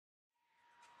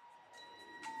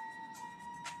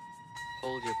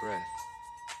Hold your breath.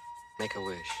 Make a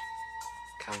wish.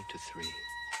 Count to 3.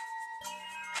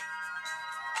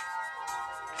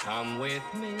 Come with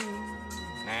me,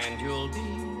 and you'll be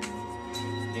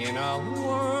in a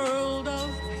world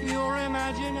of pure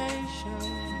imagination.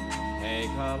 Take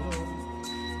a look,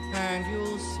 and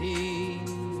you'll see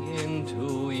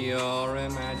into your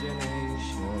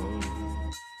imagination.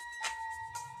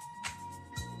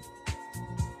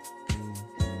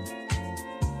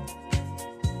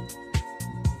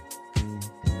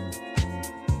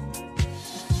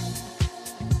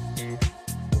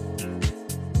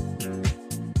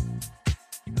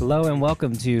 Hello and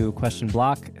welcome to Question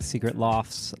Block, Secret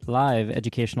Loft's live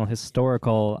educational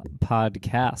historical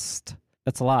podcast.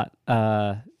 That's a lot.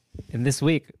 And this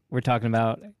week we're talking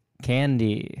about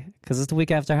candy because it's the week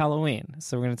after Halloween.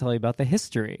 So we're going to tell you about the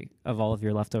history of all of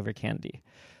your leftover candy.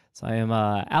 So I am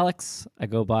Alex. I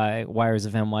go by Wires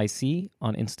of NYC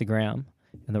on Instagram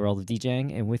in the world of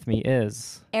DJing. And with me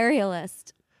is...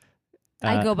 Aerialist.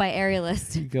 I go by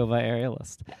Aerialist. You go by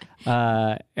Aerialist.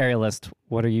 Aerialist,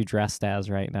 what are you dressed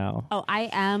as right now? Oh, I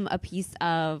am a piece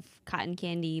of cotton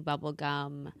candy, bubble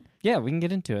gum. Yeah, we can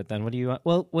get into it then. What do you want?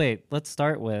 Well, wait, let's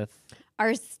start with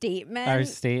Our statement. our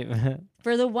statement.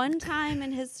 For the one time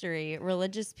in history,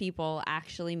 religious people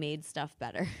actually made stuff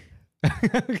better.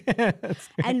 Okay, that's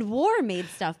great. And war made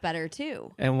stuff better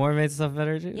too. And war made stuff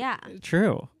better too? Yeah.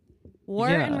 True. War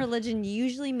Yeah. and religion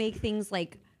usually make things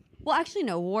like, well, actually,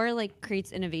 no, war like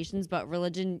creates innovations, but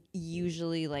religion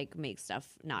usually like makes stuff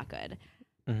not good.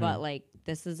 Mhm. But like,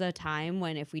 this is a time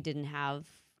when if we didn't have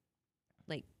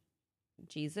like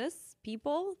Jesus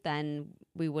people, then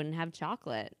we wouldn't have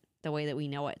chocolate the way that we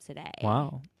know it today.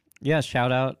 Wow. Yeah,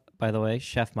 shout out, by the way,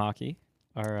 Chef Maki,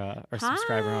 our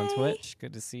subscriber on Hi. Twitch.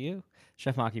 Good to see you.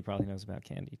 Chef Maki probably knows about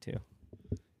candy too.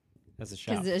 As a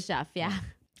chef. Because it's a chef, yeah.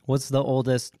 What's the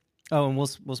oldest? Oh, and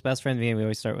Will's best friend being, we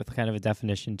always start with kind of a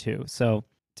definition too. So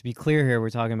to be clear here, we're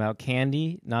talking about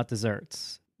candy, not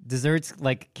desserts. Desserts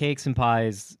like cakes and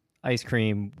pies, ice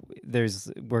cream,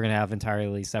 we're gonna have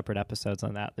entirely separate episodes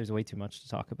on that. There's way too much to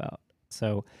talk about.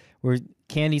 So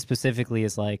candy specifically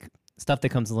is like stuff that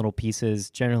comes in little pieces,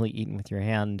 generally eaten with your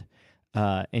hand,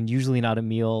 and usually not a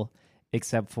meal,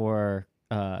 except for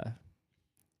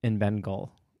in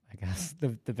Bengal. I guess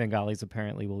the Bengalis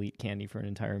apparently will eat candy for an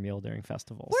entire meal during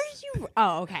festivals. Where did you?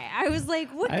 Oh, okay. I was like,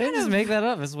 what I kind didn't just of make that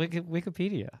up. It's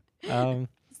Wikipedia. Yeah.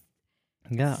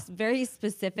 very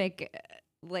specific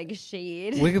like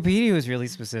shade? Wikipedia was really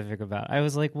specific about it. I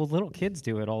was like, well, little kids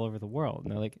do it all over the world.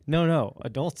 And they're like, no,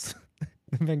 adults,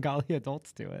 Bengali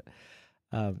adults do it.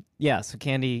 Yeah, so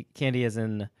candy is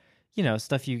in,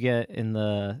 stuff you get in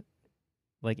the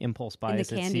like impulse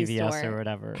buys at candy CVS store. or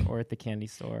whatever, or at the candy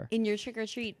store. In your trick or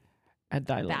treat. At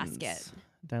basket.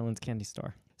 Dylan's candy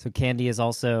store. So candy is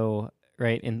also,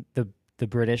 right, in the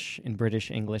British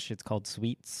English, it's called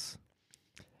sweets.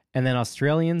 And then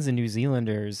Australians and New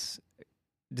Zealanders,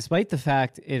 despite the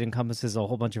fact it encompasses a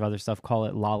whole bunch of other stuff, call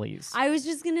it lollies. I was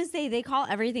just gonna say they call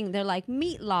everything. They're like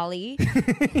meat lolly.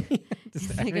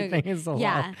 Just like everything is a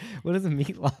yeah. lolly. What is a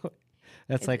meat lolly?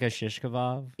 That's like a shish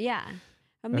kebab. Yeah,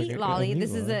 a meat Okay, a lolly. meat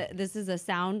This is a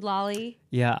sound lolly.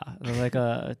 Yeah, like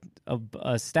a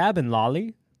stabbing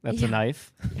lolly. That's a Yeah.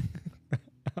 knife.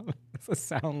 It's a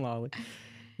sound lolly.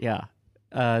 Yeah.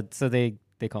 So they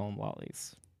call them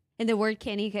lollies. And the word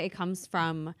candy, it comes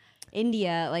from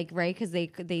India, like right, because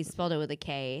they spelled it with a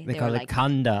K. They were call it like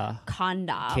kanda.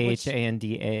 Khanda. which-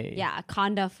 Khanda. Yeah,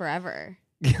 Khanda forever.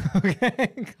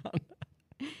 Okay.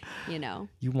 You know.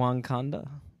 You want kanda?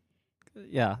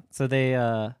 Yeah. So they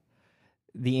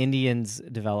the Indians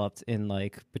developed in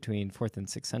like between 4th and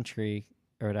 6th century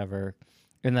or whatever.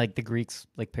 And like the Greeks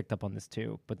like picked up on this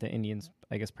too, but the Indians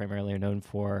I guess primarily are known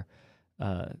for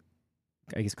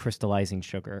crystallizing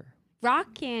sugar.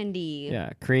 Rock candy. Yeah,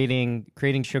 creating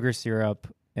sugar syrup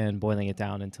and boiling it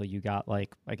down until you got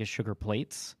like I guess sugar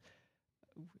plates.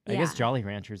 I guess Yeah. Jolly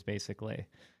Ranchers basically.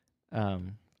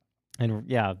 And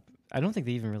yeah, I don't think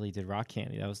they even really did rock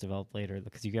candy. That was developed later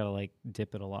because you got to like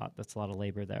dip it a lot. That's a lot of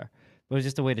labor there. But it was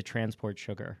just a way to transport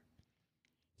sugar.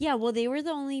 Yeah, well, they were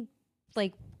the only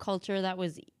like culture that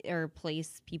was or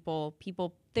place people.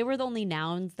 They were the only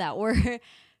nouns that were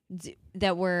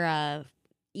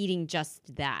eating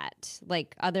just that.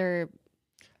 Like other,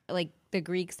 like the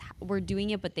Greeks were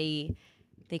doing it, but they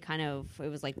kind of it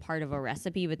was like part of a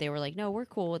recipe. But they were like, no, we're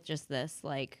cool with just this.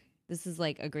 Like this is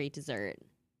like a great dessert.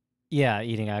 Yeah,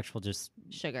 eating actual just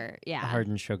Sugar, yeah,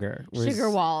 hardened sugar. sugar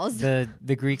walls. The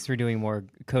Greeks were doing more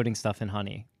coating stuff in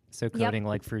honey. So coating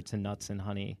like fruits and nuts in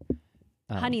honey.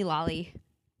 Honey lolly.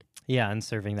 Yeah, and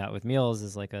serving that with meals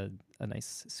is like a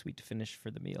nice sweet finish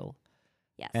for the meal.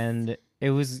 Yes. And it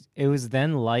was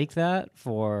then like that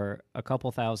for a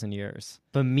couple thousand years.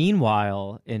 But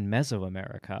meanwhile, in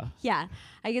Mesoamerica, yeah,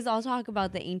 I guess I'll talk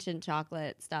about the ancient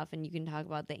chocolate stuff, and you can talk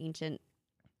about the ancient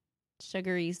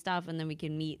sugary stuff, and then we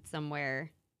can meet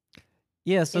somewhere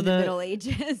yeah, so in the Middle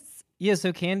Ages. yeah,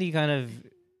 so candy kind of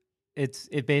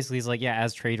it basically is like, yeah,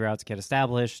 as trade routes get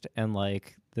established and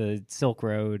like the Silk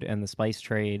Road and the spice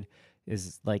trade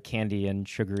is like candy and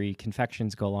sugary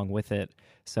confections go along with it.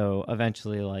 So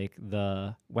eventually like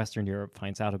the Western Europe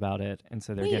finds out about it, and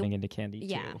so they're Wait, getting into candy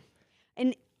yeah. too.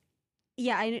 And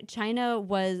yeah, China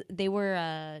they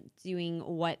were doing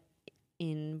what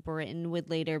in Britain would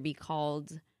later be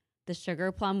called the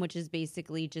sugar plum, which is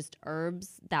basically just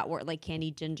herbs that were like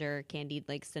candied ginger, candied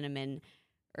like cinnamon,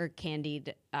 or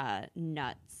candied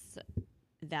nuts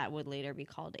that would later be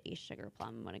called a sugar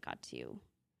plum when it got to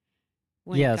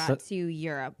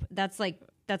Europe. That's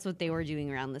what they were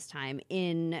doing around this time.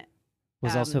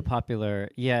 Was also popular,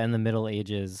 in the Middle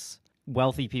Ages.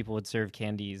 Wealthy people would serve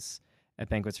candies at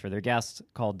banquets for their guests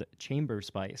called chamber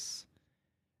spice,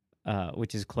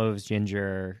 which is cloves,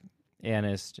 ginger,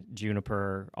 anise,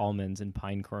 juniper, almonds, and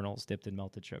pine kernels dipped in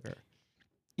melted sugar.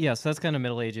 Yeah, so that's kind of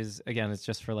Middle Ages. Again, it's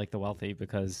just for like the wealthy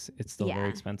because it's still very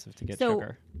expensive to get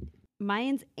sugar.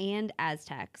 Mayans and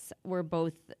Aztecs were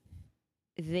both,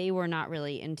 they were not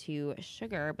really into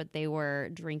sugar, but they were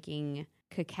drinking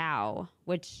cacao,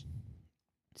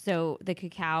 so the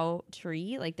cacao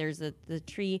tree, like there's the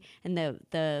tree and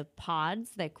the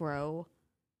pods that grow,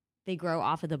 they grow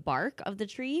off of the bark of the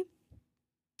tree.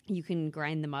 You can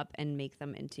grind them up and make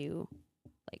them into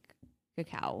like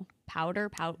cacao powder,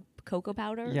 cocoa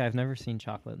powder. Yeah, I've never seen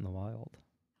chocolate in the wild.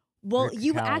 Well, Or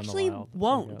you cacao in the actually wild.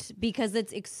 won't, because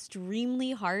it's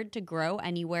extremely hard to grow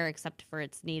anywhere except for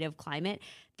its native climate.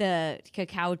 The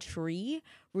cacao tree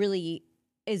really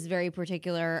is very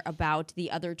particular about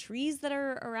the other trees that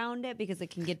are around it because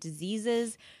it can get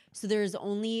diseases. So there's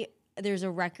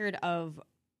a record of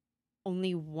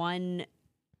only one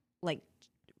like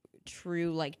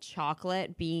true like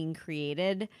chocolate being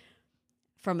created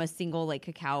from a single like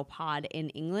cacao pod in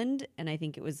England, and I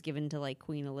think it was given to like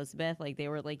Queen Elizabeth. Like they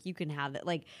were like, you can have it.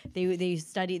 Like they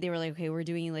studied. They were like, okay, we're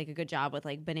doing like a good job with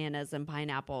like bananas and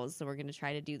pineapples, so we're gonna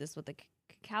try to do this with the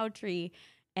cacao tree.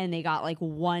 And they got like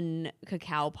one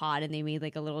cacao pod, and they made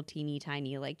like a little teeny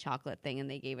tiny like chocolate thing,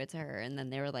 and they gave it to her. And then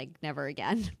they were like, never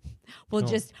again. we'll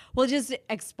just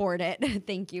export it.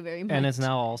 Thank you very much. And it's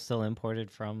now all still imported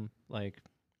from like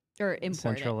or imported.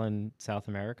 Central and South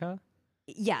America.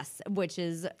 Yes, which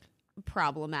is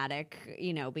problematic,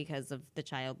 because of the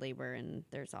child labor and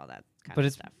there's all that kind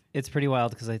of stuff. It's pretty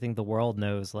wild because I think the world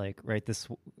knows, like, right,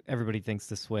 everybody thinks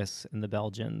the Swiss and the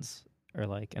Belgians are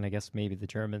like, and I guess maybe the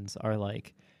Germans are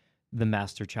like the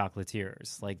master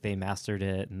chocolatiers. Like they mastered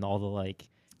it, and all the like,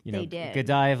 they did.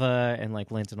 Godiva and like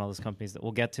Lindt and all those companies that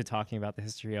we'll get to talking about the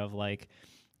history of, like,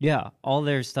 yeah, all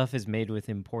their stuff is made with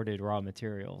imported raw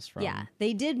materials from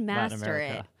they did master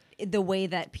it the way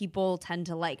that people tend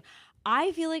to like.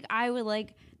 I feel like I would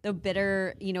like the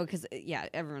bitter, because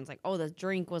everyone's like, oh, the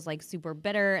drink was like super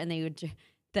bitter, and they would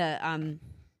the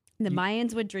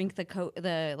Mayans would drink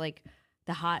the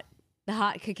hot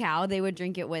cacao. They would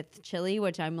drink it with chili,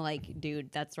 which I'm like,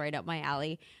 dude, that's right up my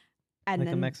alley. And like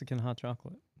then a Mexican hot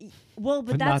chocolate. Well,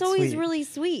 but But that's not always sweet. really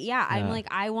sweet. Yeah, I'm like,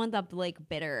 I want the like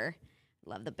bitter.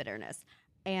 Love the bitterness.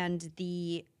 And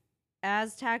the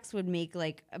Aztecs would make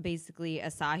like basically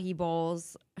acai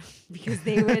bowls because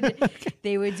they would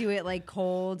they would do it like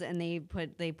cold, and they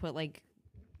put like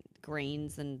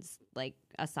grains and like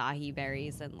acai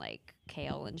berries and like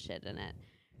kale and shit in it,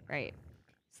 right?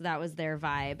 So that was their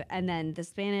vibe. And then the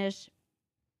Spanish,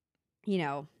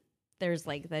 there's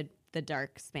like the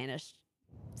dark Spanish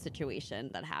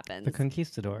situation that happens. The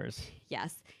conquistadors.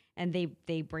 Yes, and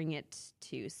they bring it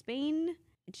to Spain.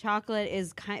 Chocolate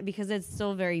is because it's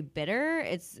still very bitter.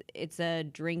 It's a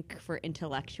drink for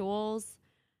intellectuals.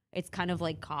 It's kind of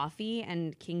like coffee,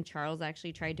 and King Charles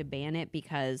actually tried to ban it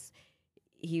because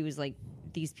he was like,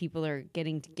 these people are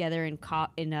getting together in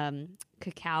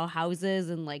cacao houses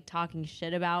and like talking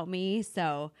shit about me.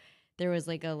 So there was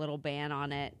like a little ban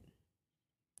on it.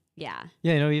 Yeah.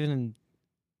 Yeah, even in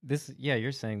this,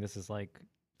 you're saying this is like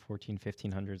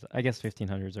 1500s, I guess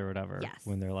 1500s or whatever. Yes.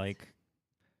 When they're like,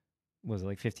 was it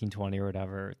like 1520 or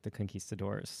whatever, the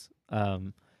conquistadors.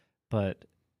 But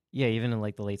yeah, even in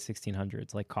like the late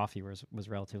 1600s, like coffee was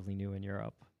relatively new in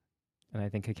Europe. And I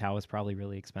think cacao was probably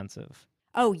really expensive.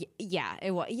 Oh yeah,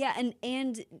 it was. Yeah,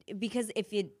 and because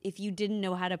if you didn't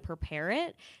know how to prepare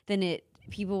it, then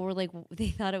people were like, they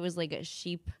thought it was like a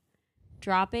sheep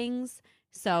droppings.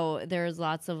 So there's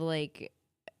lots of like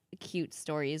cute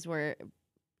stories where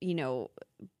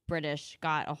British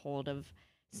got a hold of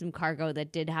some cargo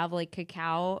that did have like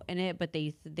cacao in it, but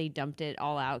they dumped it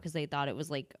all out because they thought it was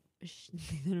like they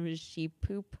thought it was sheep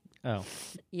poop. Oh,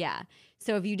 Yeah.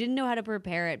 So if you didn't know how to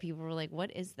prepare it, people were like,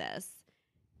 "What is this?"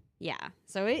 Yeah.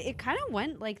 So it kind of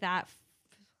went like that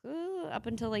up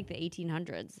until like the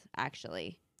 1800s,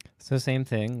 actually. so same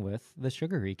thing with the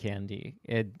sugary candy.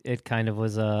 It kind of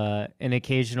was an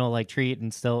occasional like treat,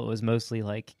 and still it was mostly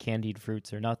like candied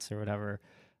fruits or nuts or whatever.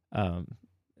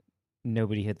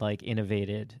 Nobody had like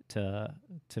innovated to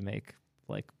make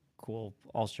like cool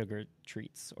all sugar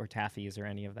treats or taffies or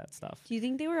any of that stuff. Do you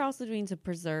think they were also doing to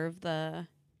preserve the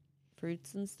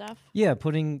fruits and stuff? Yeah,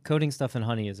 coating stuff in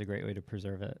honey is a great way to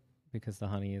preserve it because the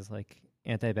honey is like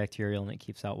antibacterial and it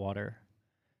keeps out water.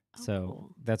 Oh, So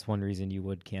cool. that's one reason you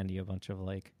would candy a bunch of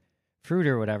like fruit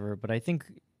or whatever. But I think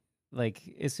like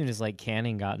as soon as like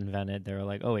canning got invented, they were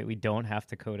like, oh wait, we don't have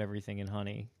to coat everything in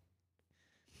honey.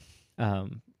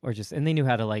 And they knew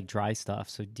how to like dry stuff.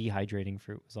 So dehydrating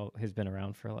fruit has been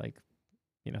around for like,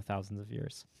 thousands of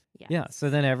years. Yeah. So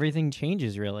then everything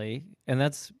changes really. And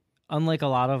that's unlike a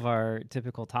lot of our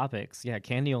typical topics. Yeah.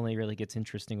 Candy only really gets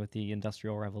interesting with the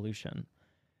Industrial Revolution.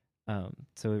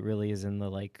 So it really is in the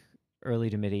like early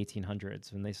to mid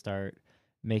 1800s when they start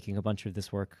making a bunch of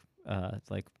this work,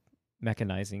 like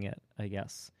mechanizing it, I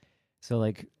guess. So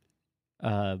like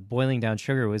boiling down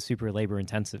sugar was super labor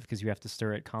intensive because you have to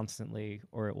stir it constantly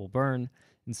or it will burn.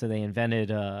 And so they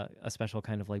invented a special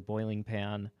kind of like boiling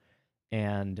pan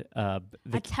and a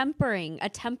tempering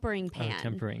pan.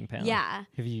 Tempering pan. Yeah.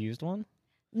 Have you used one?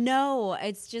 No,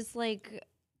 it's just like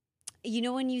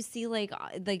when you see like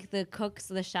the cooks,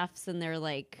 the chefs, and they're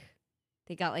like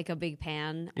they got like a big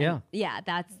pan. Yeah. Yeah,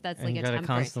 that's And like you a gotta tempering.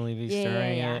 constantly be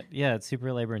stirring it. Yeah, it's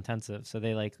super labor intensive. So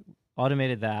they like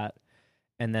automated that.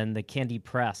 And then the candy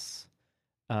press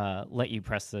let you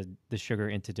press the sugar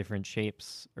into different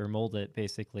shapes or mold it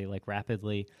basically like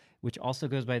rapidly, which also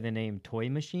goes by the name toy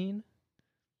machine.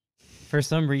 For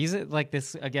some reason, like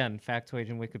this, again, factoid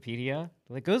in Wikipedia,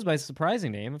 it goes by the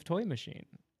surprising name of toy machine.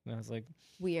 And I was like,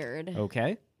 Weird.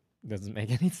 okay, doesn't make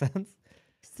any sense.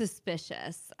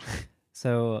 Suspicious.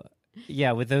 So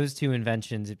yeah, with those two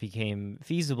inventions, it became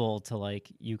feasible to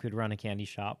like, you could run a candy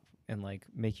shop and like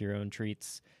make your own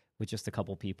treats with just a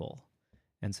couple people.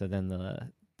 And so then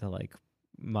the like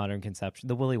modern conception,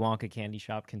 the Willy Wonka candy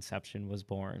shop conception was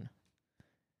born.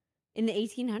 In the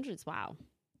 1800s, wow.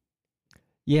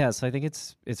 Yeah, so I think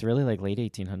it's really like late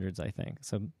 1800s, I think.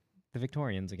 So the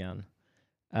Victorians again.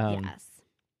 Yes.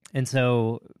 And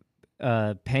so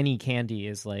penny candy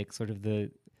is like sort of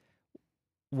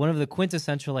one of the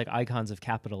quintessential like icons of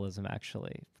capitalism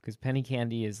actually, because penny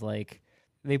candy is like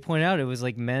they point out it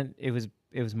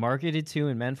was marketed to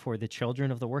and meant for the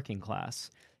children of the working class.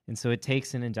 And so it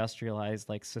takes an industrialized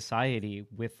like society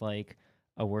with like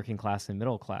a working class and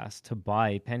middle class to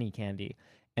buy penny candy.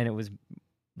 And it was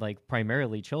like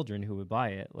primarily children who would buy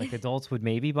it. Like adults would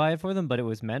maybe buy it for them, but it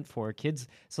was meant for kids.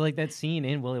 So like that scene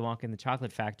in Willy Wonka and the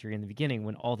Chocolate Factory in the beginning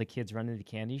when all the kids run into the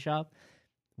candy shop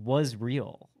was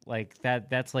real. Like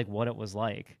that's like what it was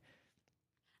like.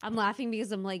 I'm laughing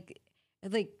because I'm like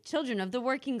children of the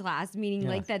working class, meaning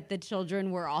like that the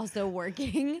children were also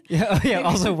working. Yeah,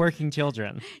 also working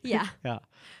children. Yeah. Yeah.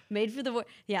 Made for the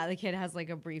the kid has like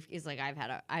a brief. He's like, I've had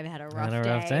a rough Had a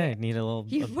rough day. Need a little.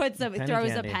 He throws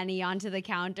candy. a penny onto the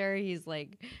counter. He's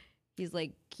like,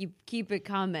 keep it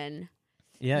coming.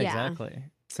 Yeah, exactly.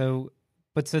 So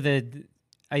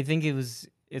I think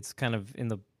it's kind of in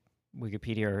the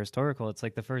Wikipedia or historical. It's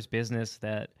like the first business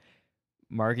that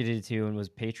marketed to and was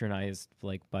patronized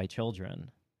like by children.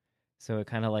 So it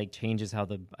kind of like changes how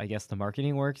the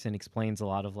marketing works and explains a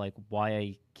lot of like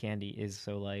why candy is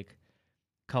so like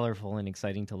colorful and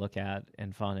exciting to look at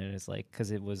and fun. And it's like because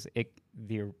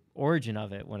the origin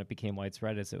of it when it became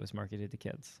widespread is it was marketed to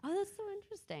kids. Oh, that's so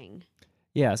interesting.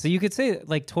 Yeah, so you could say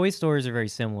like toy stores are very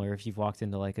similar. If you've walked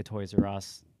into like a Toys R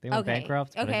Us, they went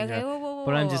bankrupt. Okay. Whoa,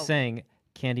 but I'm just saying,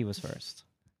 candy was first.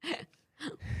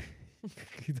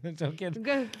 Don't get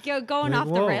going off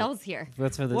the rails here.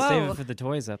 That's for save it for the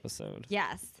toys episode.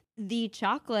 Yes, the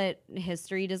chocolate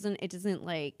history doesn't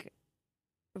like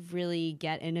really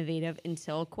get innovative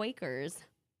until Quakers.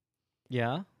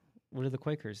 Yeah, what did the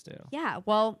Quakers do? Yeah,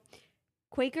 well,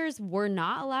 Quakers were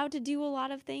not allowed to do a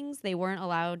lot of things. They weren't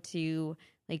allowed to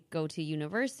like go to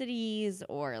universities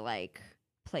or like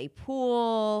play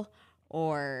pool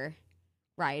or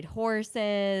ride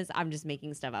horses. I'm just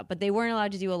making stuff up. But they weren't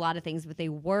allowed to do a lot of things, but they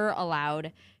were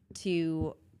allowed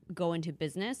to go into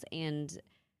business, and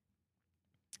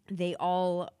they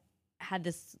all had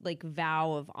this like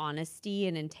vow of honesty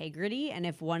and integrity. And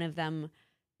if one of them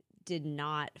did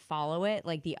not follow it,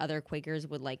 like the other Quakers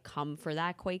would like come for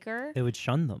that Quaker. They would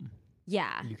shun them.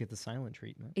 Yeah. You get the silent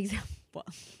treatment. Exactly. Well,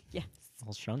 yes.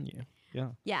 I'll shun you. Yeah.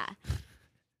 Yeah.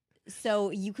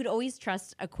 So you could always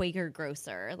trust a Quaker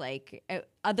grocer. Like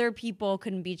other people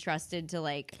couldn't be trusted to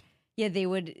like, yeah, they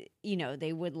would,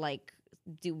 they would like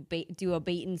do a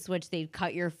bait and switch. They'd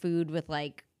cut your food with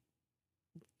like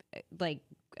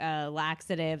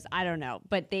laxatives. I don't know,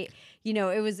 but they,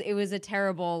 it was a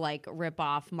terrible like rip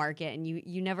off market, and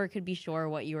you never could be sure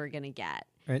what you were gonna get.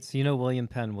 Right. So William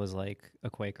Penn was like a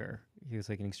Quaker. He was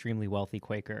like an extremely wealthy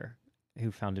Quaker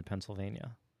who founded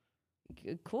Pennsylvania.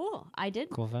 Cool. I did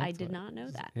not know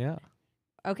that. Yeah.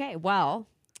 Okay. Well,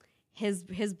 his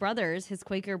brothers, his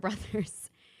Quaker brothers.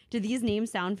 Do these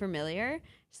names sound familiar?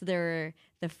 So there were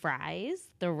the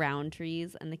Fries, the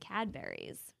Roundtrees, and the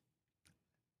Cadburys.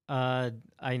 I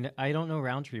don't know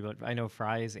Roundtree, but I know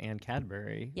Fries and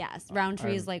Cadbury. Yes,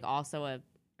 Roundtree is like also a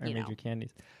major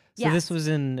candies. So yes. this was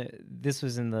in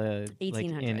the 1800s. like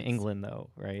in England though,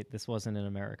 right? This wasn't in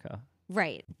America.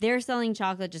 Right. They're selling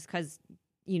chocolate just because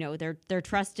they're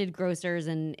trusted grocers,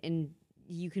 and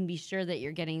you can be sure that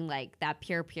you're getting like that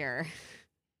pure.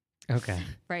 Okay.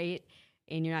 Right,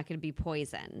 and you're not going to be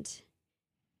poisoned.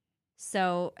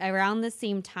 So around the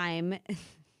same time,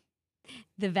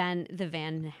 the Van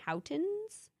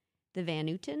Houtens,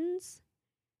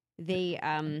 they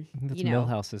That's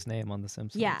Milhouse's name on The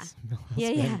Simpsons. Yeah. Milhouse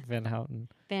Yeah. Van Houten.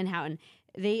 Van Houten.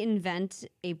 They invent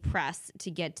a press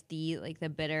to get the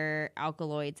bitter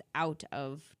alkaloids out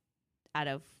of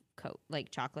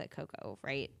chocolate cocoa,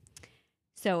 right?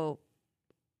 So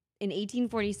in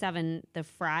 1847, the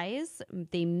Fries,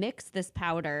 they mix this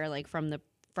powder like from the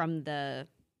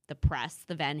press,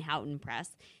 the Van Houten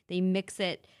press. They mix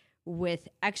it with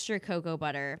extra cocoa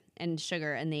butter and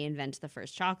sugar, and they invent the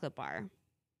first chocolate bar.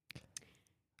 So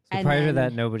And prior to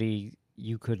then- that,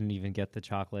 you couldn't even get the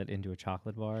chocolate into a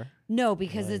chocolate bar. No,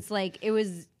 because Really? it's like it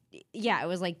was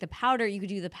like the powder. You could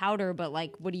do the powder, but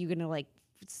like, what are you gonna like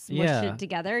smush Yeah. it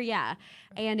together? Yeah,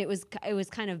 and it was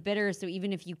kind of bitter. So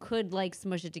even if you could like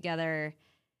smush it together,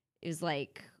 it was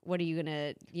like, what are you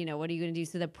gonna do?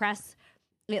 So the press,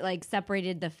 it like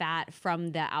separated the fat from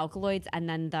the alkaloids, and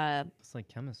then It's like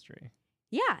chemistry.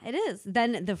 yeah, it is.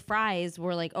 Then the Fries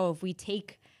were like, oh, if we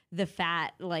take the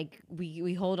fat, like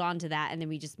we hold on to that, and then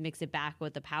we just mix it back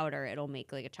with the powder, it'll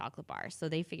make like a chocolate bar. So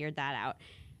they figured that out.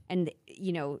 And,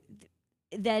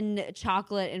 then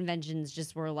chocolate inventions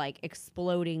just were like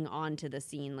exploding onto the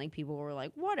scene. Like people were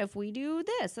like, what if we do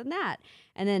this and that?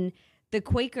 And then the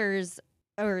Quakers,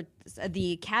 or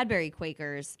the Cadbury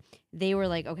Quakers, they were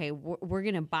like, okay, we're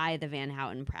going to buy the Van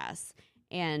Houten press.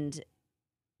 And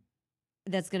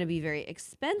that's going to be very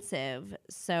expensive.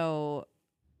 So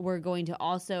we're going to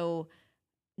also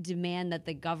demand that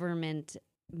the government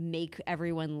make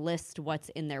everyone list what's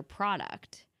in their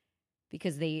product,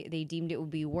 because they deemed it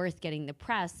would be worth getting the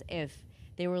press if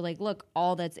they were like, look,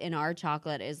 all that's in our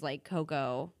chocolate is like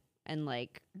cocoa, and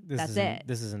like that's it.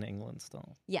 This is in England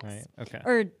still. Yes. Right? Okay.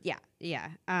 Or yeah.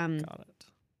 Got it.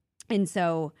 And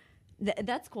so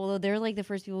that's cool though. They're like the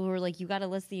first people who were like, you got to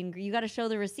list you got to show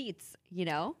the receipts,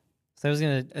 So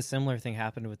a similar thing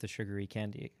happened with the sugary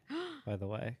candy, by the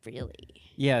way. Really?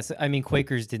 Yes, I mean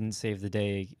Quakers didn't save the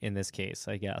day in this case,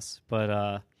 I guess.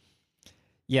 But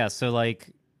yeah, so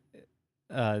like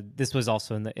this was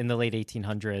also in the late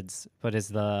 1800s, but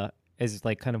as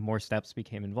like kind of more steps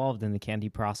became involved in the candy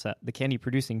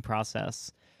producing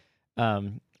process,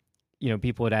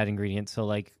 people would add ingredients. So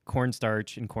like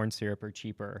cornstarch and corn syrup are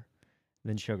cheaper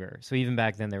than sugar. So even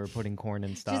back then they were putting corn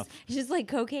and stuff. Just like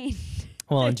cocaine.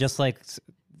 Well, and just like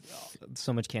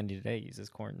so much candy today uses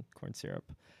corn syrup.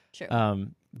 True.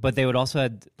 But they would also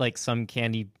add, like, some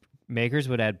candy makers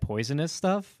would add poisonous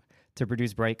stuff to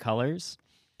produce bright colors.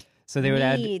 So they would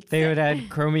add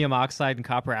chromium oxide and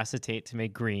copper acetate to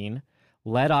make green,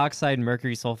 lead oxide and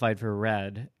mercury sulfide for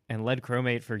red, and lead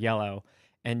chromate for yellow,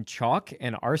 and chalk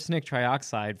and arsenic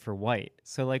trioxide for white.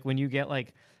 So like when you get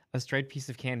like a striped piece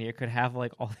of candy, it could have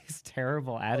like all these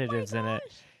terrible additives in it.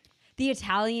 The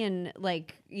Italian, the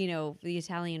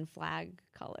Italian flag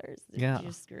colors. Yeah.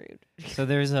 You're screwed. So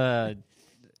there's a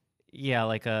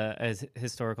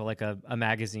historical, like a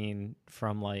magazine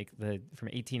from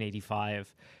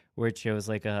 1885, where it shows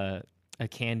like a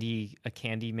candy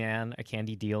man, a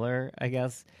candy dealer, I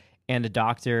guess, and a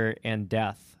doctor and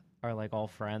death are like all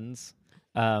friends.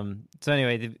 So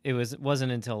anyway, it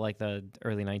wasn't until like the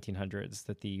early 1900s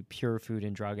that the Pure Food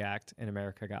and Drug Act in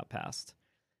America got passed,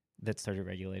 that started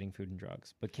regulating food and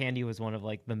drugs. But candy was one of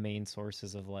like the main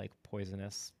sources of like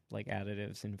poisonous like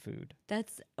additives in food.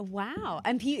 That's wow.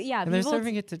 And And they're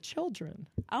serving it to children.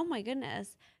 Oh my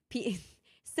goodness.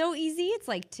 So easy. It's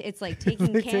like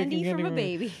taking Like candy taking from a candy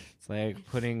baby. It's like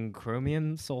putting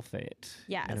chromium sulfate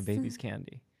in a Yes. baby's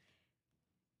candy.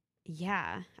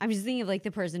 Yeah, I'm just thinking of like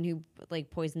the person who like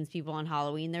poisons people on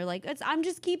Halloween. They're like, I'm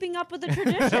just keeping up with the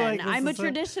tradition. Like, this I'm a is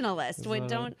traditionalist. Wait, what-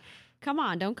 don't come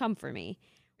on, don't come for me.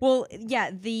 Well,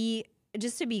 yeah,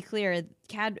 just to be clear,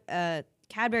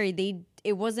 Cadbury,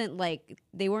 it wasn't like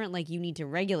they weren't like you need to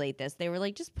regulate this. They were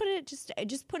like just put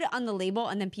it on the label,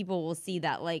 and then people will see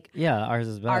that like Yeah, ours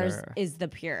is better. ours is the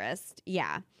purest.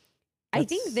 Yeah, I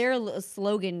think That's- their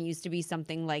slogan used to be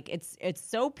something like it's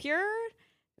so pure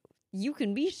you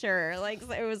can be sure. Like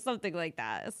it was something like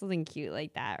that, something cute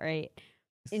like that, right?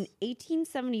 In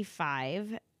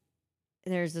 1875,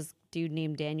 there's this dude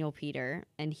named Daniel Peter,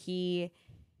 and he's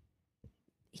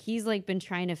like been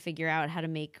trying to figure out how to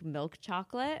make milk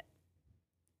chocolate.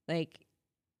 Like,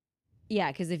 yeah,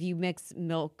 because if you mix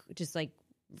milk, just like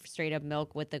straight up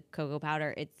milk with the cocoa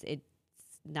powder, it's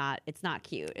not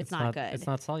cute. It's not good. It's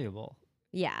not soluble.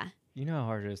 Yeah. You know how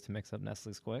hard it is to mix up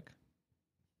Nestle's Quick?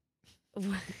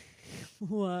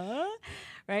 What?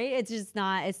 Right? It's just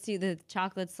not. The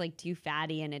chocolate's like too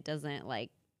fatty and it doesn't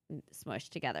like smush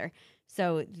together.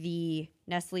 So the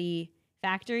Nestle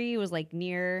factory was like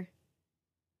near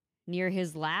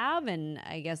his lab, and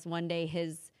I guess one day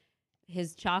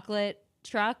his chocolate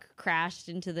truck crashed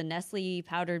into the Nestle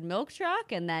powdered milk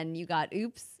truck, and then you got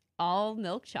all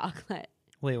milk chocolate.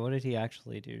 Wait, what did he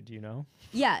actually do? Do you know?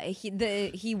 Yeah,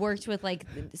 he worked with like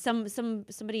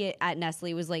somebody at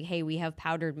Nestle was like, hey, we have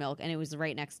powdered milk, and it was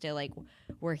right next to like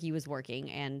where he was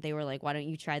working, and they were like, why don't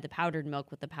you try the powdered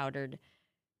milk with the powdered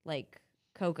like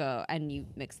cocoa, and you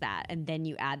mix that, and then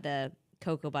you add the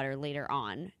cocoa butter later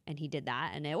on, and he did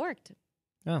that, and it worked.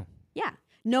 Oh, Yeah,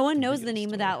 no one Pretty knows good the name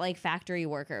of story. that like factory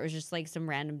worker. It was just like some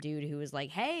random dude who was like,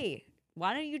 hey,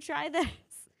 why don't you try this?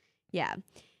 Yeah,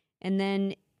 and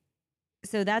then.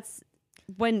 So that's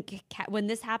when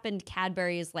this happened.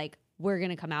 Cadbury is like, we're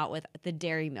gonna come out with the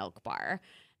dairy milk bar,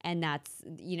 and that's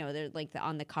they're like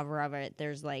on the cover of it.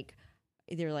 There's like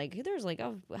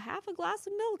a half a glass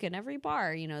of milk in every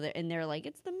bar, and they're like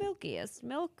it's the milkiest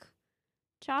milk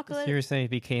chocolate. so you're saying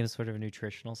it became sort of a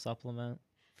nutritional supplement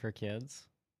for kids?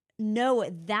 No,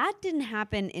 that didn't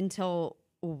happen until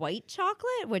white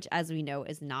chocolate, which, as we know,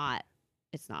 is not.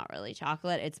 It's not really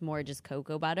chocolate. It's more just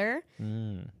cocoa butter.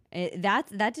 Mm. That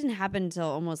didn't happen until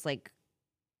almost like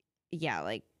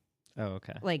Oh,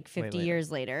 okay. like 50 later. years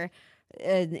later,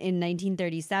 in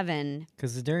 1937.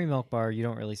 Because the dairy milk bar you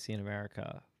don't really see in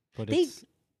America, but They- it's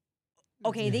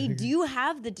Okay, they do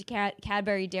have the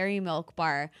Cadbury Dairy Milk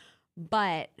Bar,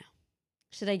 but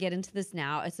should I get into this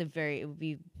now? It would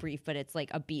be brief, but it's like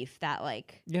a beef that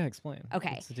like. Yeah, explain.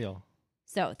 Okay. What's the deal?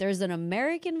 So there's an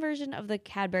American version of the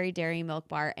Cadbury Dairy Milk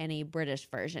Bar and a British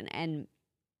version, and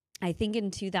I think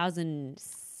in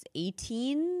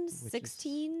 2018,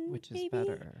 16, Which is maybe?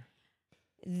 better?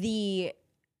 The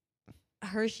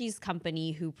Hershey's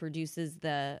company who produces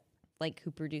the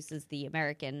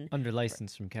American, Under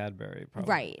license from Cadbury, probably.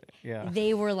 Right. Yeah.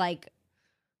 they were like,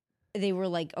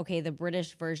 okay, the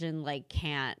British version like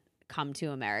can't come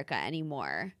to America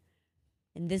anymore,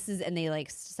 and they like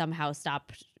somehow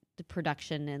stopped the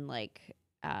production and like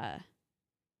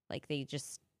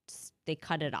they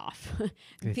cut it off.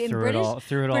 They And threw it all in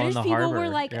British the people harbor. were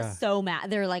like yeah. so mad.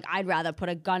 They're like, I'd rather put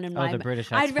a gun in Oh, my the British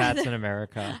expats I'd rather- in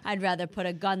America. I'd rather put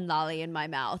a gun lolly in my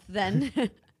mouth than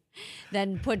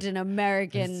than put an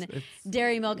American It's-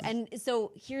 dairy milk. And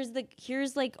so here's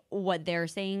like what they're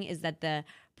saying is that the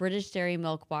British dairy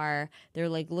milk bar, they're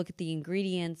like, look at the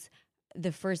ingredients.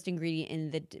 The first ingredient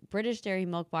in the British dairy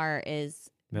milk bar is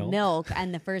milk,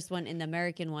 and the first one in the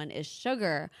American one is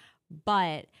sugar.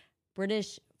 But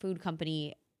British food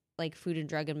company, like Food and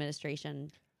Drug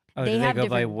Administration, Oh, they do they have go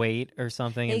by different- weight or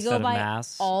something they instead go of by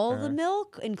mass? all or? the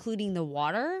milk, including the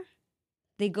water.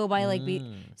 They go by like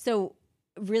so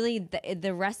really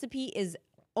the recipe is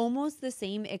almost the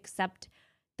same, except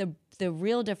the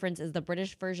real difference is the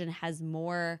British version has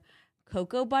more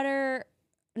cocoa butter,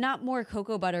 not more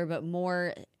cocoa butter, but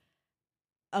more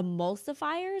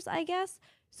emulsifiers, I guess.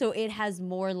 So it has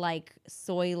more like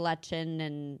soy lecithin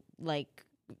and like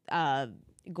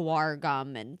guar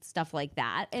gum and stuff like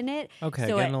that in it. Okay,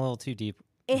 so getting a little too deep.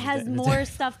 It has into more dairy.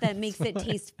 stuff that makes it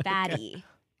taste fatty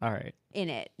All right. in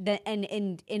it. And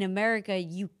in America,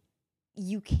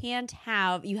 you can't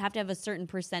have, you have to have a certain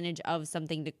percentage of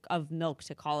something of milk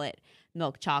to call it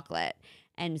milk chocolate.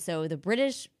 And so the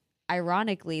British,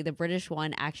 ironically, the British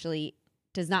one actually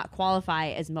does not qualify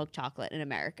as milk chocolate in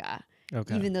America,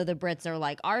 Okay. even though the Brits are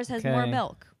like, ours has more Okay.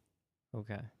 milk.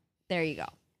 Okay. There you go.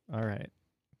 All right.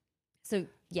 So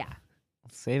yeah,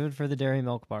 Save it for the dairy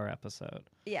milk bar episode.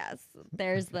 Yes,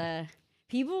 there's the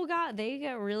people they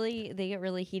get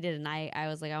really heated, and I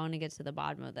was like, I want to get to the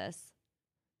bottom of this.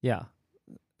 Yeah.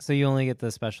 So you only get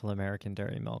the special American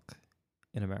dairy milk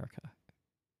in America.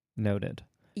 Noted.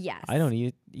 Yes, I don't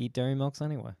eat dairy milks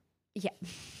anyway. Yeah.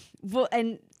 Well,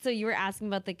 and so you were asking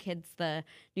about the kids, the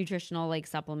nutritional like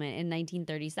supplement. In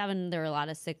 1937, there were a lot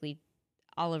of sickly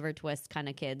Oliver Twist kind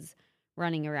of kids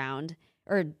running around,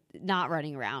 or not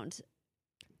running around.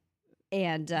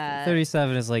 And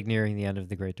 37 is like nearing the end of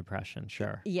the Great Depression,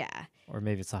 sure. yeah. Or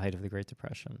maybe it's the height of the Great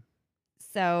Depression.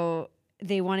 So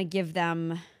they want to give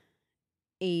them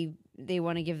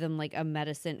like a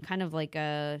medicine, kind of like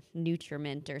a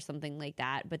nutriment or something like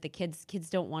that. But the kids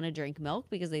don't want to drink milk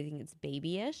because they think it's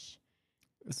babyish.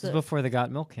 This is before the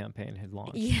Got Milk campaign had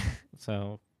launched. Yeah.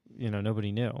 So,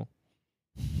 nobody knew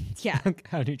Yeah.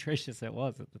 how nutritious it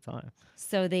was at the time.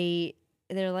 So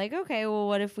they're like, okay, well,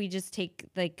 what if we just take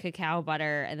the cacao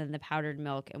butter and then the powdered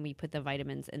milk and we put the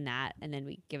vitamins in that and then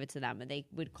we give it to them, and they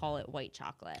would call it white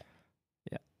chocolate.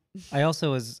 I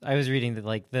was reading that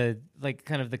like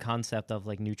kind of the concept of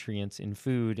like nutrients in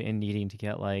food and needing to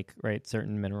get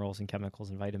certain minerals and chemicals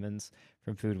and vitamins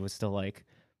from food was still like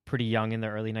pretty young in the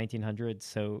early 1900s.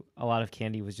 So a lot of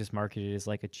candy was just marketed as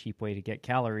like a cheap way to get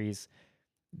calories,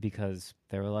 because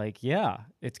they were like, yeah,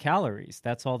 it's calories.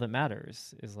 That's all that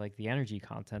matters, is like the energy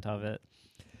content of it.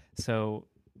 So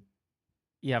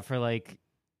yeah, for like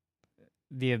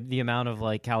the amount of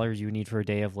like calories you need for a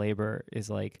day of labor is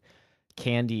like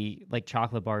candy, like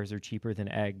chocolate bars are cheaper than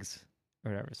eggs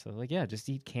or whatever. So like, yeah, just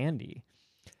eat candy.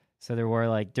 So there were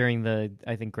like during the,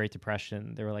 I think, Great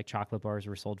Depression, there were like chocolate bars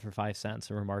were sold for 5 cents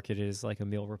and were marketed as like a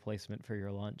meal replacement for your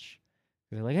lunch.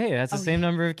 They're like, hey, that's the same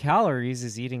number of calories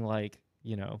as eating like,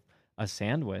 a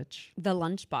sandwich. The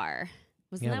lunch bar.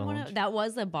 Wasn't Yeah, that the one? lunch- That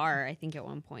was a bar, I think, at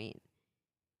one point.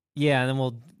 Yeah, and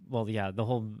then the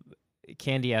whole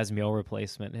candy as meal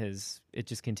replacement it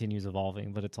just continues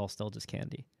evolving, but it's all still just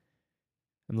candy.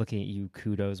 I'm looking at you,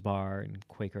 Kudos bar and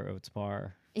Quaker Oats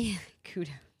bar. Yeah, kudos.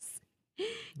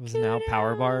 Those are now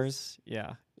Power Kudos. Bars.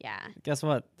 Yeah. Yeah. Guess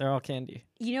what? They're all candy.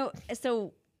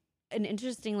 So an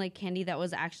interesting like candy that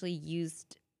was actually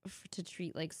used to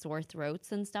treat like sore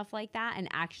throats and stuff like that, and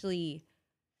actually,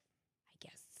 I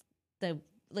guess the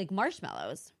like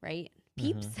marshmallows, right?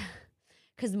 Peeps,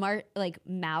 because like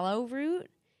mallow root,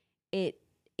 it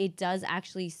does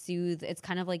actually soothe. It's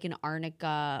kind of like an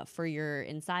arnica for your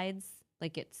insides.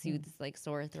 Like it soothes like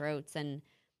sore throats and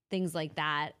things like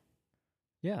that.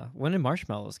 Yeah. When did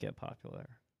marshmallows get popular?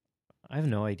 I have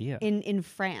no idea. In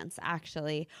France,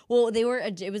 actually. Well,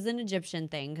 it was an Egyptian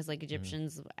thing because like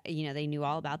Egyptians, they knew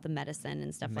all about the medicine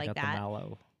and stuff And they like got that. The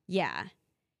mallow. Yeah.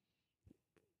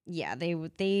 Yeah,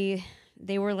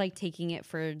 they were like taking it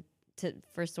for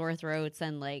sore throats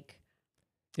and like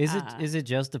Is it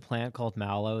just a plant called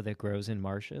mallow that grows in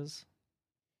marshes?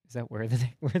 Is that where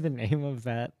the name of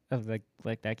that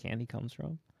candy comes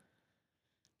from?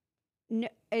 no,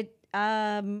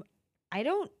 I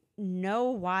don't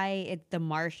know why it's the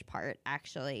marsh part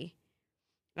actually.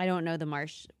 I don't know the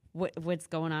marsh what's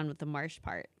going on with the marsh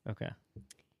part. Okay.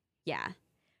 Yeah.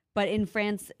 But in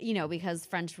France, because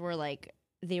French were like,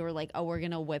 they were like, oh, we're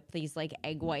going to whip these like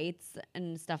egg whites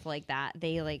and stuff like that.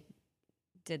 They like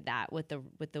did that with the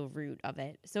root of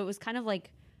it. So it was kind of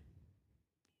like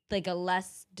a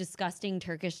less disgusting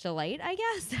Turkish delight, I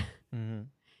guess.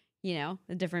 Mm-hmm.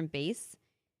 A different base.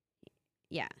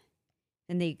 Yeah.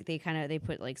 And they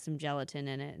put like some gelatin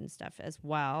in it and stuff as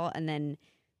well. And then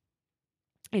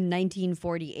in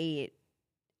 1948,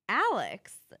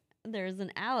 there's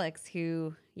an Alex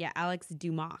Alex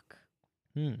Dumoc.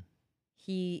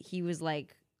 He was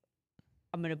like,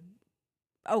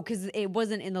 because it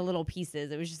wasn't in the little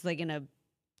pieces. It was just like in a.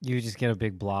 You just get a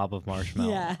big blob of marshmallow.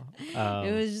 Yeah.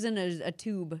 It was just in a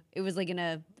tube. It was like in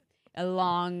a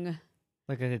long.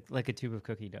 Like a tube of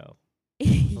cookie dough.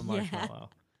 Yeah. Marshmallow.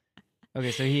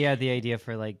 Okay, so he had the idea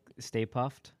for like Stay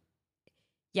Puffed.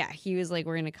 Yeah, he was like,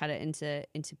 we're gonna cut it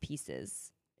into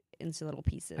pieces, into little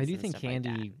pieces. I do and think stuff like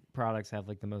candy that. products have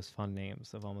like the most fun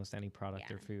names of almost any product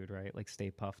Yeah. or food, right? Like Stay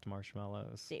Puffed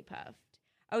marshmallows. Stay Puffed.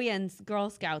 Oh yeah, and Girl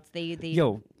Scouts. They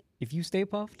Yo, if you stay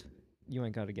puffed, you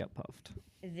ain't got to get puffed.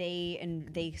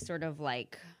 they sort of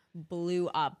like blew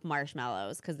up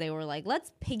marshmallows because they were like, let's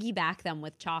piggyback them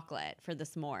with chocolate for the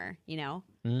s'more.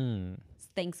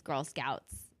 Thanks, Girl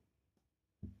Scouts.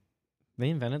 They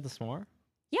invented the s'more?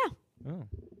 Yeah. Oh,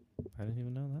 I didn't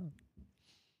even know that.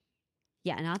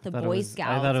 Yeah, not the thought it Boy was- I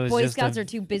Scouts. thought it was Boy just Scouts a- are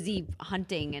too busy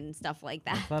hunting and stuff like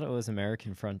I that. thought it was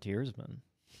American frontiersmen.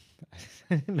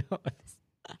 I didn't know it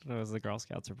was the Girl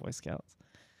Scouts or Boy Scouts.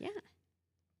 Yeah.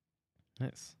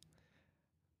 Nice.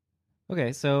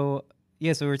 Okay, so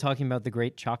yeah, so we're talking about the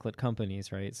great chocolate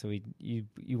companies, right? So you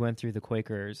went through the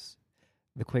Quakers,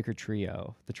 the Quaker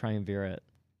trio, the triumvirate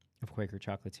of Quaker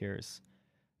chocolatiers,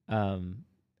 and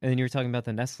then you were talking about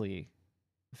the Nestle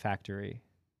factory,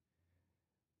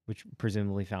 which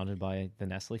presumably founded by the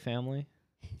Nestle family.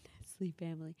 Sleep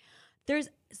family. There's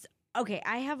okay.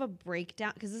 I have a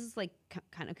breakdown because this is like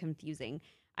kind of confusing.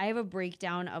 I have a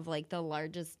breakdown of like the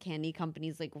largest candy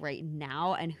companies like right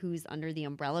now and who's under the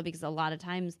umbrella because a lot of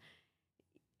times,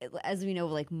 as we know,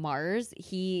 like Mars,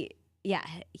 he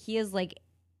has like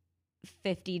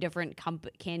 50 different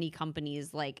candy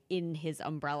companies like in his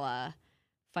umbrella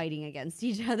fighting against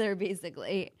each other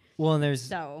basically. Well, and there's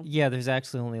So there's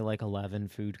actually only like 11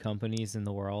 food companies in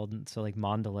the world. And so like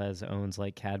Mondelez owns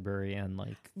like Cadbury and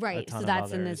like a right, ton so of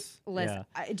that's in this others.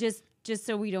 list. Yeah. Just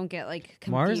so we don't get like confused.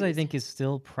 Mars, I think, is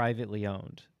still privately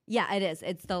owned. Yeah, it is.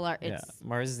 It's the Yeah,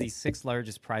 Mars is the sixth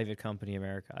largest private company in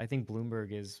America. I think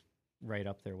Bloomberg is right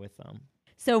up there with them.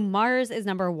 So Mars is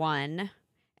number one,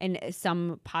 and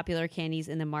some popular candies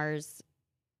in the Mars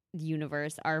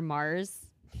universe are Mars,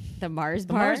 the Mars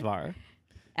The bar, Mars bar.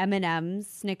 M&M's,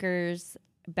 Snickers,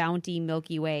 Bounty,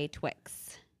 Milky Way,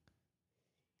 Twix,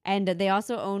 and they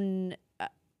also own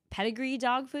Pedigree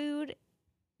dog food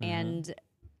and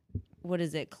what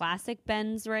is it? Classic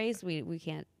Ben's rice. We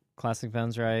can't. Classic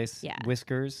Ben's rice. Yeah.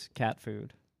 Whiskers, cat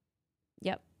food.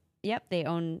 Yep. They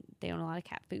own a lot of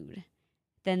cat food.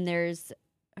 Then there's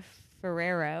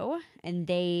Ferrero, and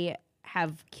they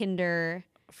have Kinder.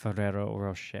 Ferrero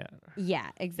Rocher.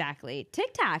 Yeah, exactly.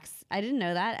 Tic Tacs. I didn't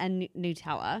know that. And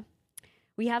Nutella.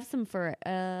 We have some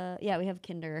we have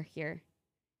Kinder here.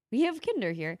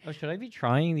 Oh, should I be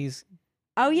trying these?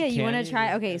 Oh yeah, you want to candies try?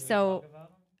 as- Okay, as we so talk about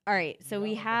them? all right, so we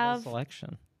You got, like, a whole have.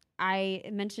 selection. I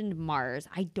mentioned Mars.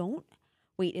 I don't.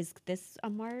 Wait, is this a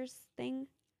Mars thing?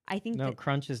 I think. No, that,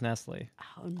 Crunch is Nestle.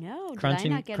 oh no! Crunch did I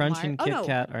and- not get Crunch Mars? and Oh, Kit no.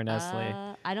 Kat are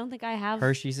Nestle. I don't think I have.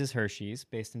 Hershey's is Hershey's,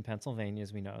 based in Pennsylvania,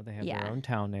 as we know. They have Yeah. their own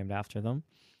town named after them.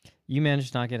 You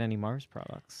managed to not get any Mars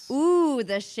products. Ooh,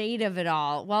 the shade of it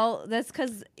all. Well, that's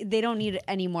because they don't need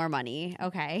any more money.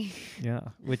 Okay. Yeah,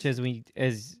 which as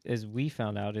we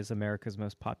found out is America's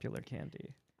most popular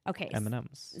candy, Okay.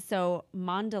 M&Ms. So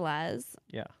Mondelez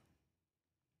Yeah.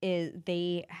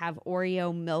 they have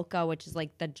Oreo, Milka, which is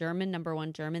like the number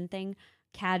one German thing.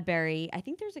 Cadbury. I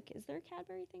think is there a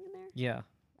Cadbury thing in there? Yeah.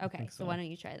 Okay, think so so. why don't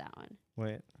you try that one?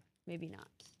 Wait, Maybe not.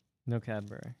 no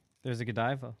Cadbury. There's a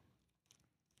Godiva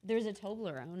There's a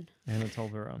Toblerone. and a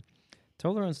Toblerone.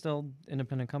 Toblerone's still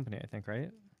independent company, I think,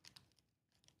 right?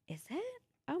 Is it?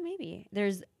 Oh, maybe.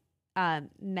 There's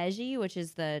Meiji, which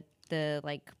is the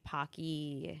like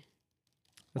Pocky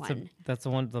one. That's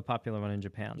the popular one in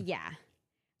Japan. Yeah.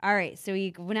 All right. So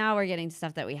now we're getting to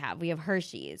stuff that we have. We have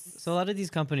Hershey's. So a lot of these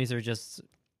companies are just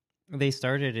they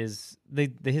started as the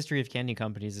history of candy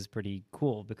companies is pretty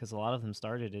cool because a lot of them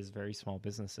started as very small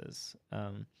businesses,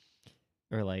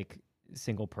 or like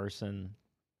single person,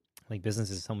 like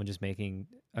businesses. Someone just making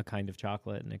a kind of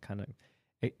chocolate, and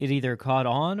it either caught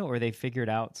on or they figured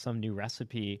out some new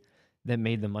recipe that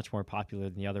made them much more popular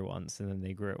than the other ones, and then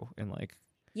they grew and like.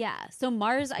 Yeah. So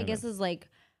Mars, I Kinda. guess, is like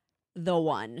the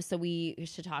one. So we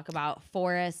should talk about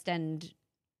Forrest and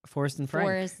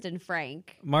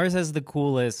Frank. Mars has the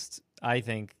coolest, I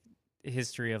think,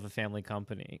 history of a family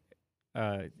company,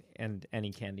 and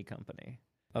any candy company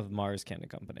of Mars Candy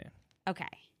Company. Okay.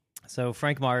 So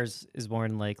Frank Mars is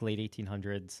born in like late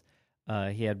 1800s.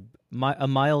 He had a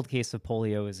mild case of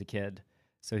polio as a kid,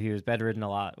 so he was bedridden a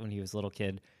lot when he was a little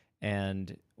kid,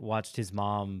 and watched his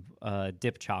mom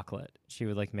dip chocolate. She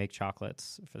would like make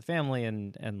chocolates for the family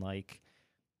and like,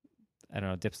 I don't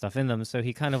know, dip stuff in them. So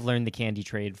he kind of learned the candy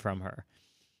trade from her.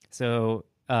 So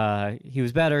he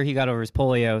was better. He got over his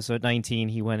polio. So at 19,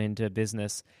 he went into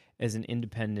business as an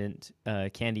independent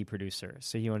candy producer.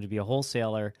 So he wanted to be a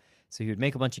wholesaler. So he would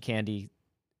make a bunch of candy,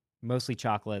 mostly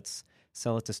chocolates,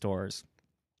 sell it to stores.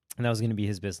 And that was going to be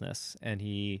his business. And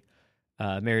he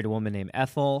married a woman named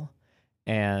Ethel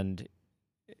and,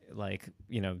 like,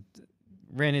 you know,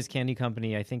 ran his candy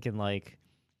company, I think, in like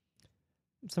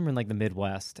somewhere in like the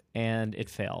Midwest, and it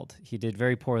failed. He did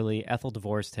very poorly. Ethel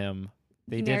divorced him.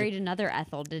 He married another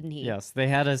Ethel, didn't he? Yes, they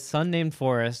had a son named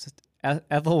Forrest.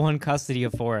 Ethel won custody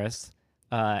of Forrest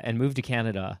and moved to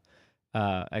Canada,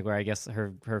 where I guess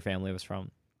her family was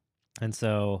from. And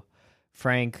so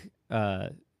Frank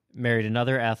married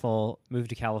another Ethel, moved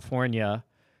to California,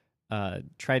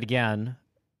 tried again,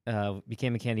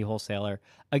 became a candy wholesaler,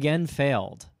 again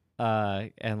failed,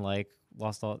 and like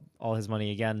lost all his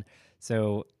money again.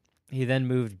 So he then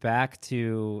moved back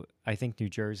to, I think, New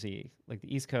Jersey, like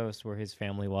the East Coast where his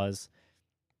family was.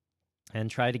 and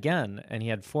tried again. And he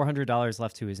had $400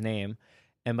 left to his name.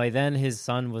 And by then his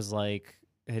son was like,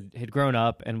 had grown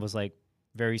up and was like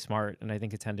very smart. And I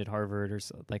think attended Harvard or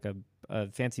like a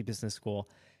fancy business school.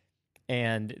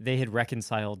 And they had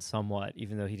reconciled somewhat,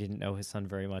 even though he didn't know his son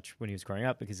very much when he was growing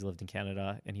up because he lived in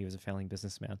Canada and he was a failing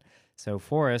businessman. So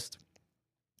Forrest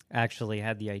actually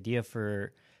had the idea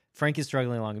for Frank is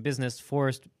struggling along in business.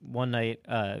 Forrest, one night,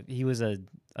 he was a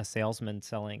salesman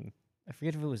selling, I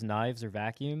forget if it was knives or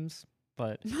vacuums,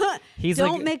 but he's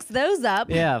Don't like, mix those up.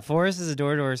 yeah, Forrest is a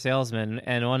door-to-door salesman.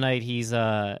 And one night he's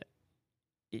at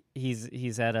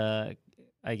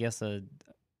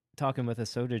talking with a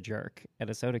soda jerk at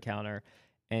a soda counter,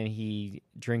 and he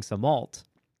drinks a malt.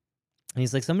 And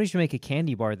he's like, somebody should make a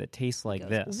candy bar that tastes like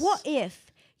this. What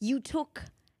if you took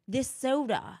this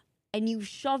soda and you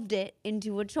shoved it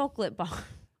into a chocolate bar?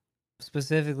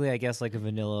 Specifically, I guess like a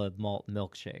vanilla malt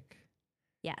milkshake.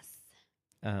 Yes.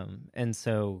 And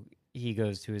so he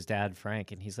goes to his dad,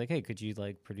 Frank, and he's like, hey, could you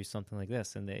like produce something like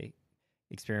this? And they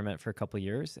experiment for a couple of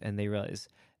years, and they realize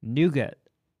nougat.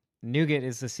 Nougat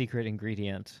is the secret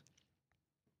ingredient,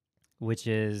 which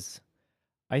is,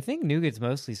 I think nougat's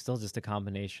mostly still just a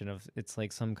combination of, it's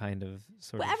like some kind of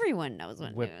sort Well, of everyone knows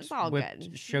what whipped, it's all whipped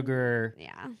good. sugar,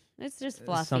 Yeah. It's just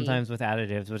fluffy. sometimes with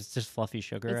additives, but it's just fluffy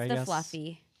sugar, it's I the guess.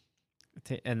 fluffy.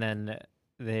 And then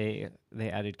they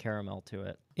added caramel to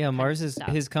it. Yeah, Mars's stuff.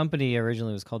 his company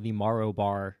originally was called the Morrow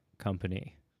Bar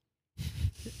Company,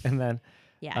 and then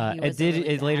Yeah. he it was did really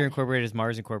it later bad. incorporated as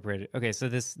Mars Incorporated. Okay, so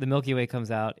the Milky Way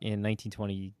comes out in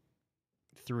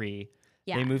 1923.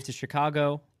 Yeah. They moved to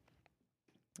Chicago,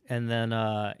 and then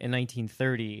in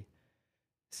 1930,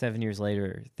 7 years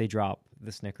later, they drop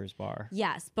the Snickers bar.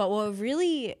 Yes, but what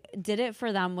really did it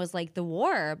for them was like the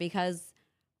war, because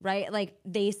right, like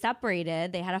they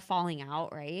separated, they had a falling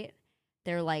out, right?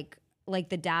 They're like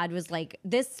the dad was like,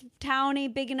 this town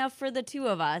ain't big enough for the two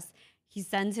of us. He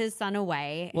sends his son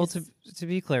away. Well, to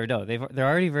be clear, no, they're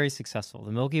already very successful.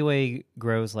 The Milky Way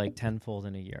grows like tenfold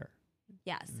in a year.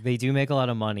 Yes. They do make a lot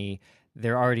of money.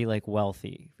 They're already like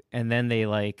wealthy, and then they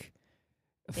like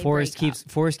They Forrest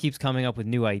break keeps coming up with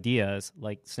new ideas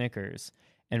like Snickers,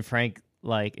 and Frank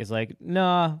like is like,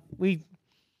 nah, We're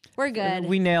good.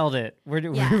 we nailed it. We're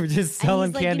just selling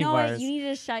and he's like, candy you know bars. what? You need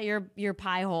to shut your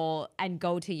pie hole and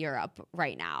go to Europe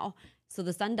right now. So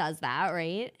the son does that,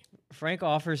 right? Frank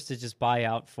offers to just buy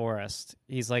out Forrest.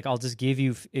 He's like, I'll just give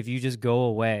you, if you just go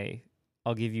away,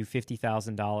 I'll give you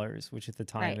 $50,000, which at the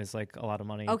time Right. is like a lot of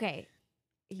money. Okay.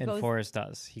 He And goes, Forrest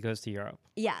does. He goes to Europe.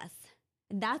 yes.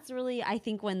 That's really, I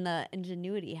think, when the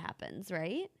ingenuity happens,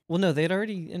 right? Well, no, they'd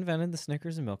already invented the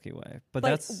Snickers and Milky Way, but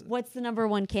that's what's the number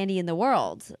one candy in the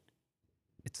world?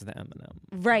 it's the M&M.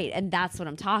 Right. And that's what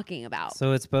I'm talking about.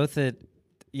 So it's both that.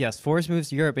 Yes, Forrest moves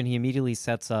to Europe and he immediately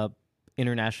sets up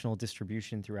international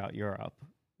distribution throughout Europe,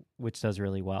 which does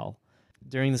really well.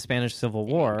 During the Spanish Civil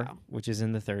There you War, go. which is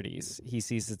in the 30s, he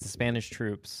sees that the Spanish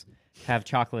troops have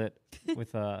chocolate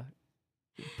with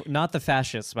not the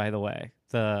fascists, by the way,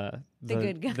 the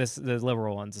good guys. the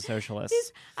liberal ones, the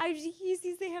socialists. He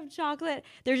sees they have chocolate.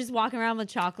 They're just walking around with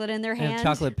chocolate in their They have hand.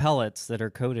 chocolate pellets that are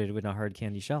coated with a hard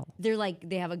candy shell. They're like,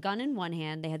 they have a gun in one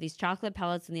hand. They have these chocolate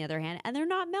pellets in the other hand, and they're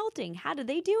not melting. How do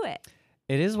they do it?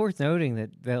 It is worth noting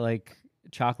that like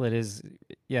chocolate has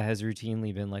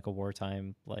routinely been like a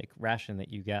wartime like ration that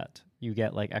you get. You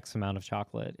get like X amount of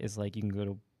chocolate. Is like you can go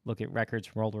to look at records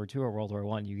from World War II or World War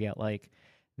I. You get like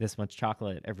this much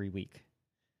chocolate every week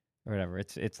or whatever.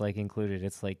 It's like included.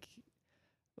 It's like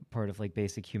part of like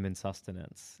basic human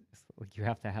sustenance. It's like you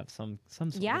have to have some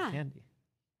sort of candy.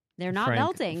 They're not Frank,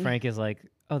 melting. Frank is like,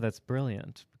 oh, that's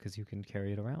brilliant because you can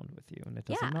carry it around with you and it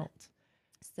doesn't Yeah. melt.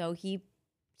 So he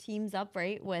teams up,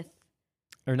 right, with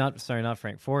Or not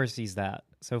Frank. Forrest sees that.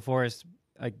 So Forrest,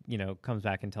 comes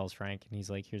back and tells Frank, and he's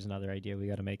like, here's another idea. We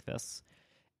got to make this.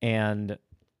 And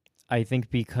I think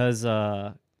because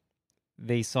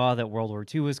they saw that World War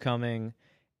II was coming,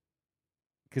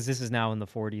 because this is now in the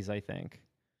 40s, I think.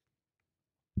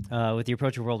 With the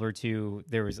approach of World War II,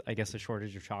 there was, I guess, a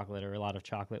shortage of chocolate, or a lot of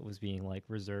chocolate was being like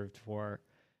reserved for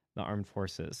the armed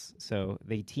forces. So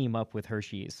they team up with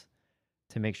Hershey's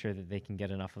to make sure that they can get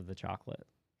enough of the chocolate.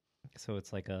 So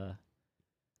it's like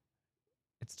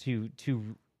it's two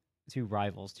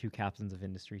rivals, two captains of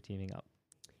industry teaming up.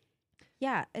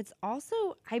 Yeah, it's also,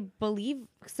 I believe,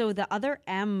 so the other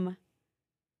M,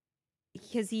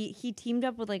 because he teamed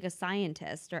up with like a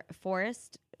scientist, or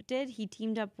Forrest did. He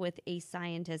teamed up with a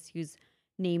scientist whose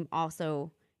name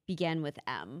also began with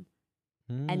M,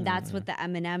 and that's what the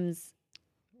M&Ms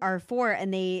are for.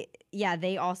 And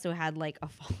they also had like a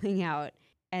falling out,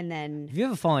 and then If you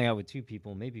have a falling out with two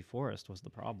people, maybe Forrest was the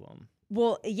problem.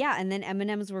 Well, yeah, and then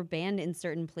M&Ms were banned in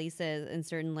certain places, in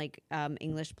certain like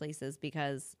English places,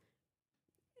 because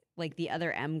like the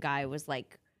other M guy was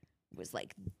like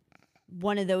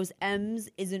one of those M's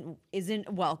isn't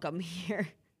welcome here.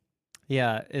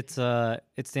 Yeah, it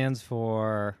stands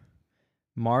for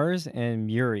Mars and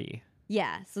Muri.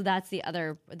 Yeah, so that's the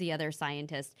other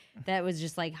scientist that was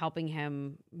just like helping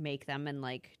him make them and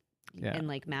like Yeah. and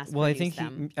like mass Well, I produce think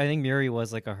them. I think Muri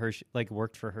was like a Hershey, like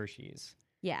worked for Hershey's,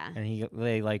 Yeah. and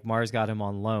they like Mars got him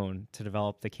on loan to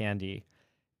develop the candy,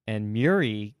 and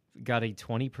Muri got a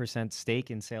 20%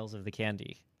 stake in sales of the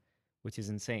candy, which is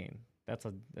insane. That's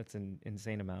an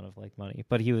insane amount of like money.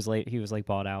 But he was like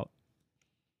bought out.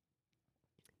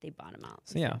 They bought him out.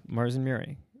 So yeah, Mars and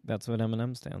Muri. That's what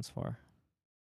M&M stands for.